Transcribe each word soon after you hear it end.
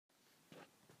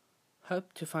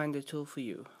Hope to find a tool for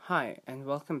you. Hi, and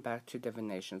welcome back to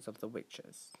Divinations of the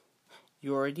Witches.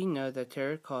 You already know that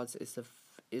tarot cards is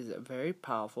a very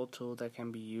powerful tool that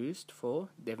can be used for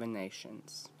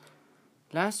divinations.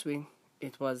 Last week,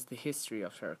 it was the history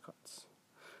of tarot cards.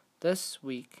 This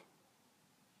week,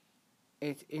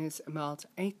 it is about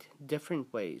 8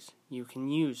 different ways you can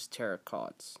use tarot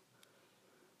cards.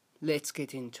 Let's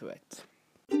get into it.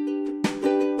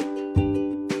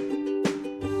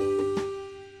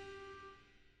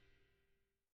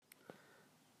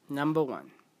 Number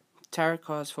 1. Tarot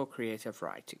cards for creative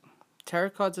writing. Tarot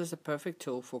cards is a perfect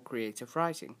tool for creative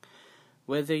writing.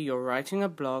 Whether you're writing a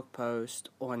blog post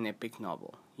or an epic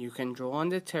novel, you can draw on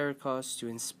the tarot cards to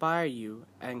inspire you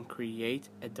and create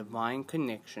a divine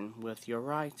connection with your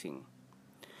writing.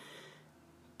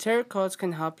 Tarot cards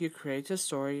can help you create a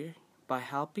story by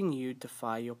helping you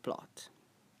define your plot.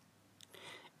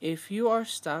 If you are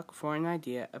stuck for an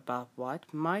idea about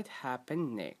what might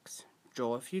happen next,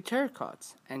 draw a few tarot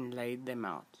cards and lay them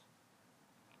out.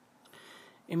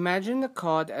 Imagine the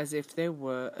card as if they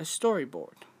were a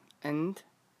storyboard, and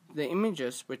the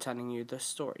images were telling you the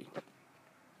story.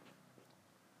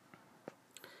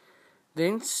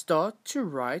 Then start to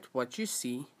write what you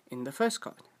see in the first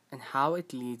card, and how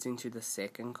it leads into the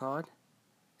second card,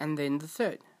 and then the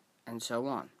third, and so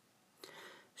on.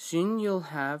 Soon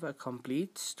you'll have a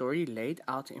complete story laid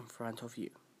out in front of you.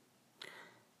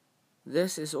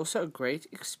 This is also a great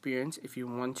experience if you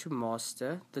want to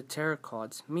master the tarot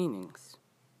cards' meanings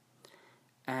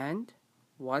and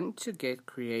want to get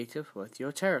creative with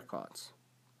your tarot cards.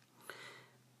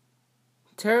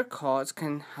 Tarot cards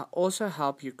can also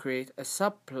help you create a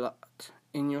subplot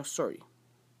in your story.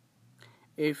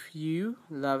 If you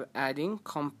love adding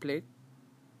complex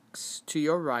to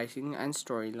your writing and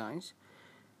storylines,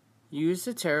 use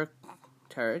the tarot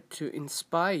to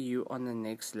inspire you on the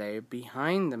next layer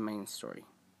behind the main story.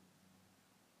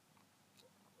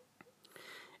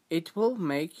 It will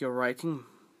make your writing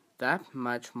that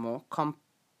much more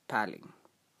compelling.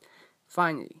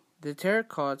 Finally, the tarot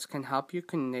cards can help you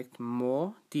connect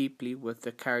more deeply with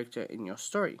the character in your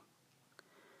story.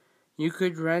 You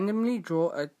could randomly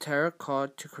draw a tarot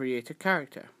card to create a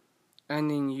character,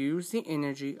 and then use the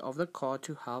energy of the card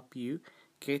to help you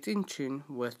get in tune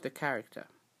with the character.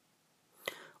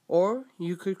 Or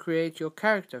you could create your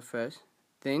character first,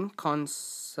 then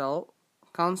counseling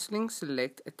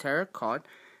select a tarot card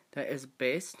that is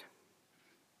best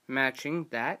matching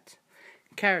that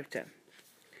character.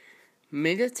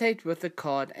 Meditate with the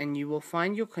card and you will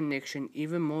find your connection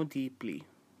even more deeply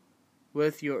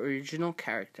with your original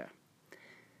character.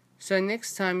 So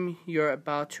next time you're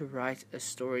about to write a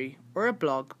story or a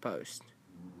blog post,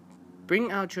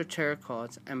 bring out your tarot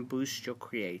cards and boost your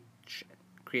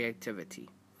creativity.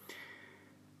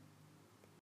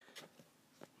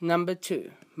 Number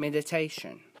 2.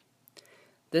 Meditation.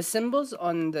 The symbols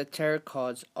on the tarot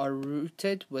cards are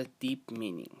rooted with deep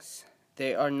meanings.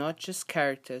 They are not just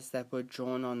characters that were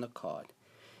drawn on the card.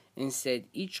 Instead,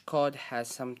 each card has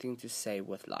something to say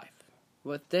with life.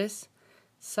 With this,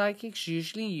 psychics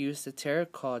usually use the tarot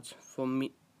cards for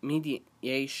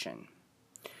mediation.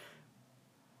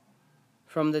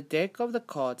 From the deck of the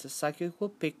cards, a psychic will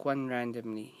pick one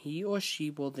randomly. He or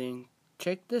she will then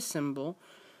check the symbol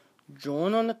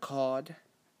drawn on the card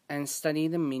and study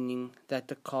the meaning that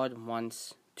the card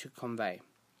wants to convey.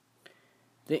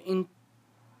 The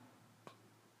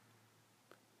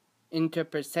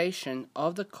interpretation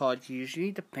of the card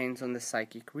usually depends on the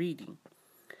psychic reading,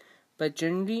 but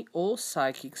generally all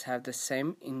psychics have the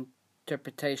same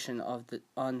interpretation on the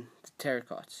tarot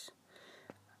cards.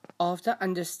 After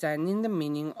understanding the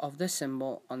meaning of the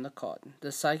symbol on the card,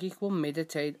 the psychic will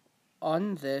meditate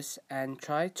on this and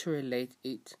try to relate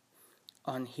it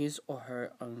on his or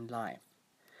her own life.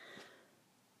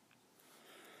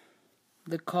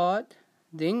 The card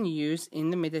then used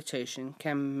in the meditation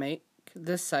can make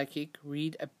the psychic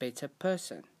read a better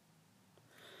person.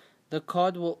 The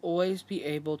card will always be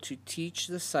able to teach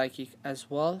the psychic as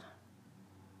well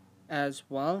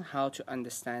how to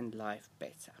understand life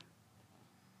better.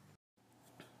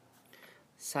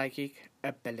 Psychic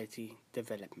ability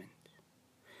development.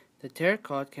 The tarot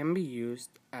card can be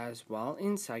used as well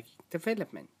in psychic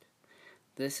development.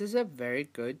 This is a very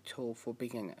good tool for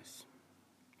beginners.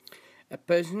 A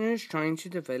person who is trying to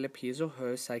develop his or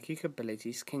her psychic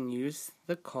abilities can use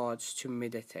the cards to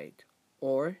meditate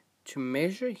or to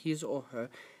measure his or her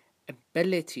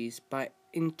abilities by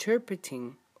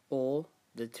interpreting all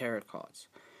the tarot cards.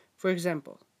 For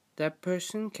example, that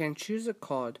person can choose a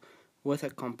card with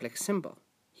a complex symbol.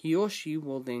 He or she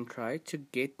will then try to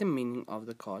get the meaning of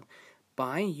the card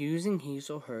by using his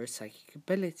or her psychic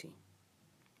ability.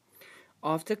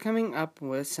 After coming up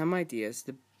with some ideas,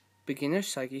 the beginner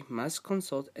psychic must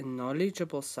consult a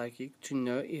knowledgeable psychic to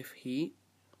know if he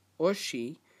or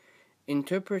she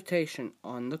interpretation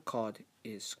on the card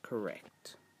is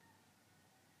correct.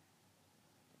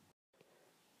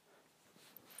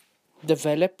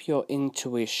 Develop your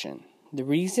intuition. The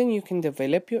reason you can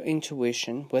develop your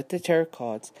intuition with the tarot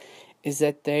cards is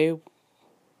that they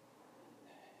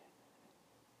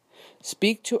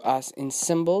speak to us in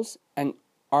symbols and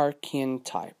arcane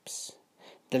types,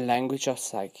 the language of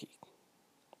psychic.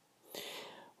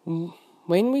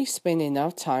 When we spend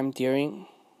enough time turning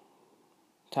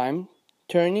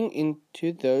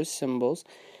into those symbols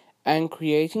and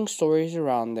creating stories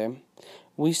around them,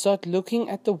 we start looking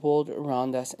at the world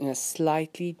around us in a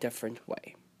slightly different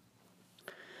way.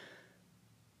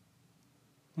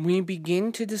 We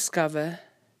begin to discover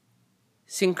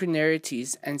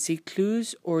synchronicities and see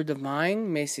clues or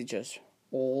divine messages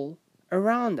all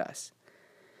around us.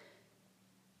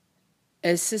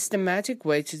 A systematic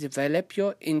way to develop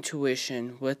your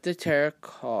intuition with the tarot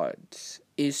cards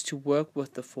is to work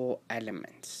with the 4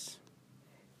 elements.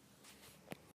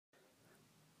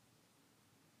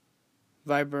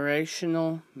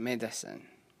 Vibrational medicine.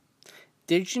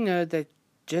 Did you know that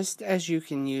just as you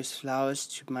can use flowers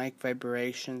to make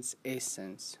vibrations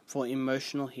essence for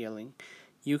emotional healing,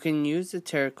 you can use the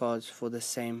tarot cards for the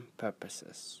same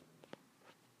purposes?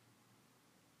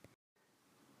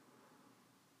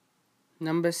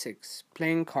 Number 6.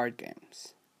 Playing card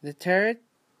games. The tarot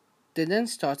didn't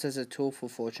start as a tool for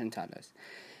fortune tellers.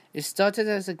 It started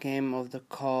as a game of the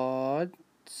cards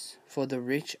for the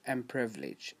rich and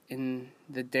privileged in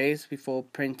the days before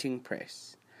printing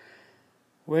press.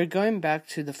 We're going back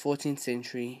to the 14th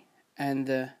century and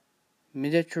the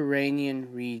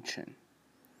Mediterranean region.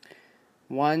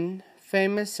 One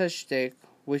famous such deck,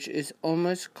 which is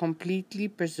almost completely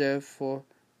preserved for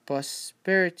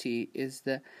posterity, is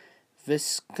the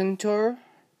Visconti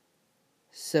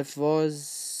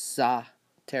Sforza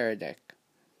tarot deck.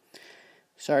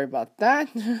 Sorry about that.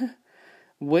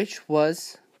 Which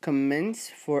was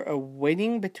commenced for a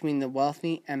wedding between the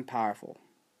wealthy and powerful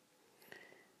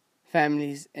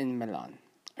families in Milan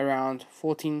around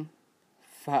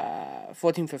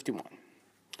 1451.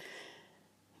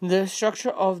 The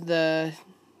structure of the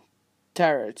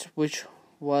tarot, which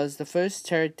was the first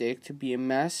tarot deck to be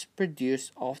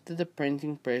mass-produced after the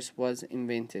printing press was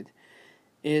invented,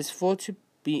 is thought to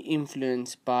be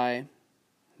influenced by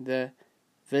the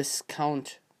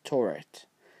Viscount Tarot.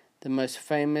 The most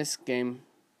famous game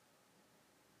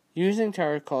using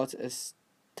tarot cards is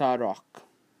Tarot.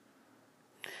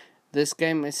 This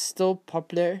game is still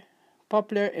popular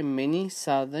in many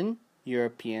southern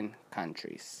European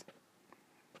countries.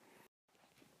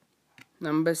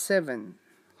 Number 7.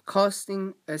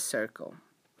 Casting a circle.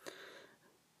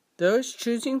 Those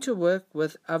choosing to work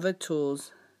with other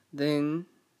tools than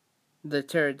the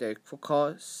tarot deck for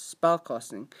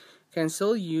spellcasting can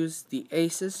still use the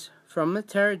aces from the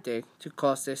tarot deck to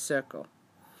cast a circle.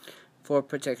 For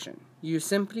protection, you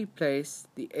simply place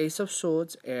the Ace of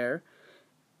Swords air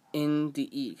in the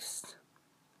east,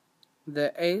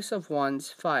 the Ace of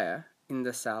Wands fire in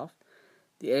the south,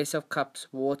 the Ace of Cups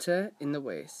water in the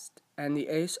west, and the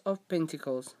Ace of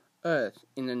Pentacles earth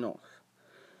in the north,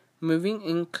 moving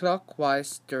in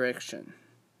clockwise direction.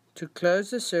 To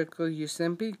close the circle, you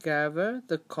simply gather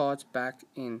the cards back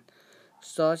in,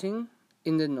 starting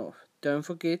in the north. Don't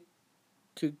forget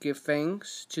to give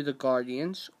thanks to the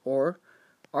guardians or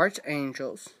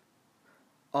archangels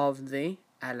of the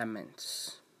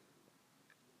elements.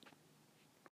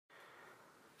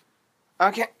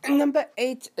 Okay, number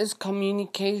 8 is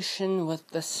communication with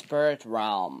the spirit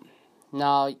realm.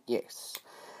 Now, yes,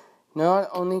 not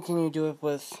only can you do it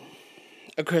with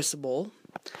a crystal ball,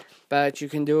 but you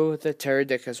can do it with a tarot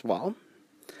deck as well.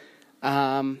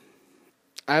 I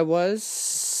was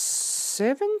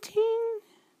 17?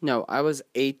 No, I was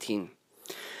 18.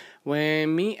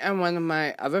 When me and one of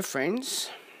my other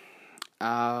friends,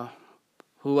 who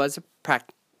was a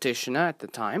practitioner at the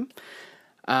time,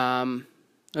 I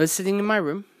was sitting in my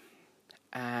room,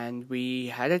 and we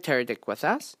had a tarot deck with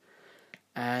us,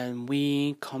 and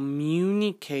we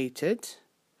communicated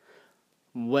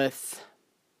with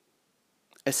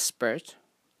a spirit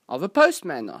of a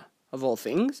postman, of all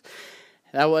things,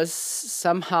 that was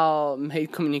somehow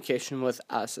made communication with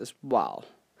us as well.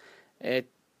 It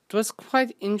was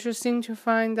quite interesting to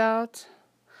find out.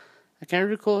 I can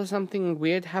recall something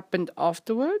weird happened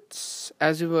afterwards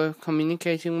as we were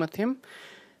communicating with him,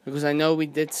 because I know we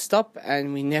did stop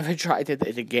and we never tried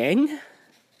it again.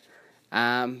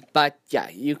 But yeah,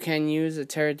 you can use a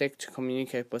tarot deck to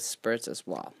communicate with spirits as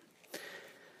well.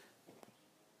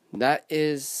 That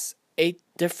is 8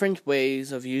 different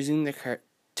ways of using the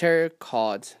tarot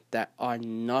cards that are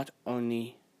not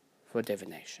only for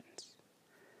divinations.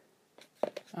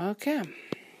 Okay.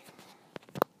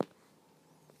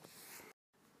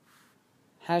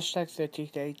 Hashtag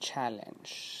 30-day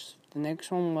challenge. The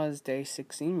next one was day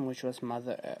 16, which was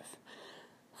Mother Earth.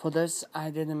 For this, I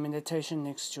did a meditation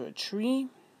next to a tree,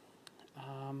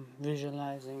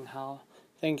 visualizing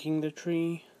thanking the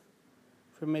tree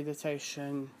for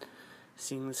meditation,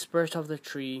 seeing the spirit of the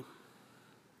tree.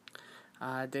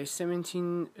 Day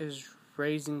 17 is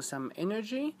raising some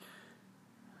energy.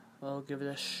 We'll give it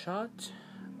a shot,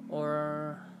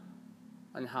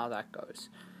 on how that goes.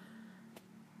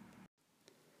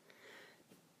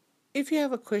 If you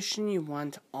have a question you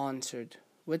want answered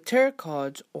with tarot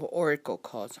cards or oracle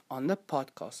cards on the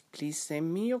podcast, please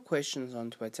send me your questions on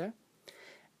Twitter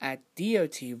at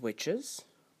DOTWitches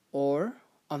or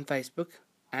on Facebook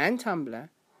and Tumblr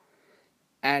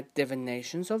at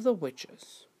Divinations of the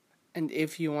Witches. And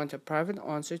if you want a private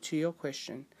answer to your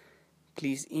question,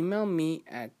 please email me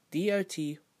at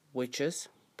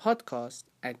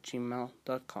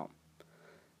dotwitchespodcast@gmail.com.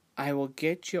 I will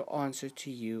get your answer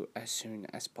to you as soon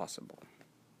as possible.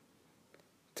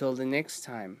 Till the next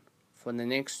time, for the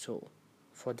next tool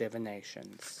for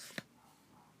divinations.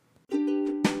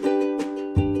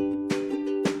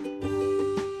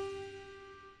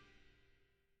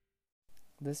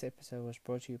 This episode was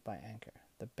brought to you by Anchor,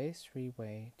 the best free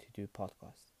way to do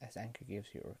podcasts, as Anchor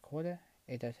gives you a recorder,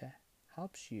 editor,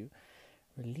 helps you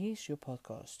release your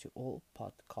podcast to all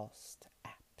podcast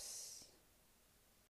apps.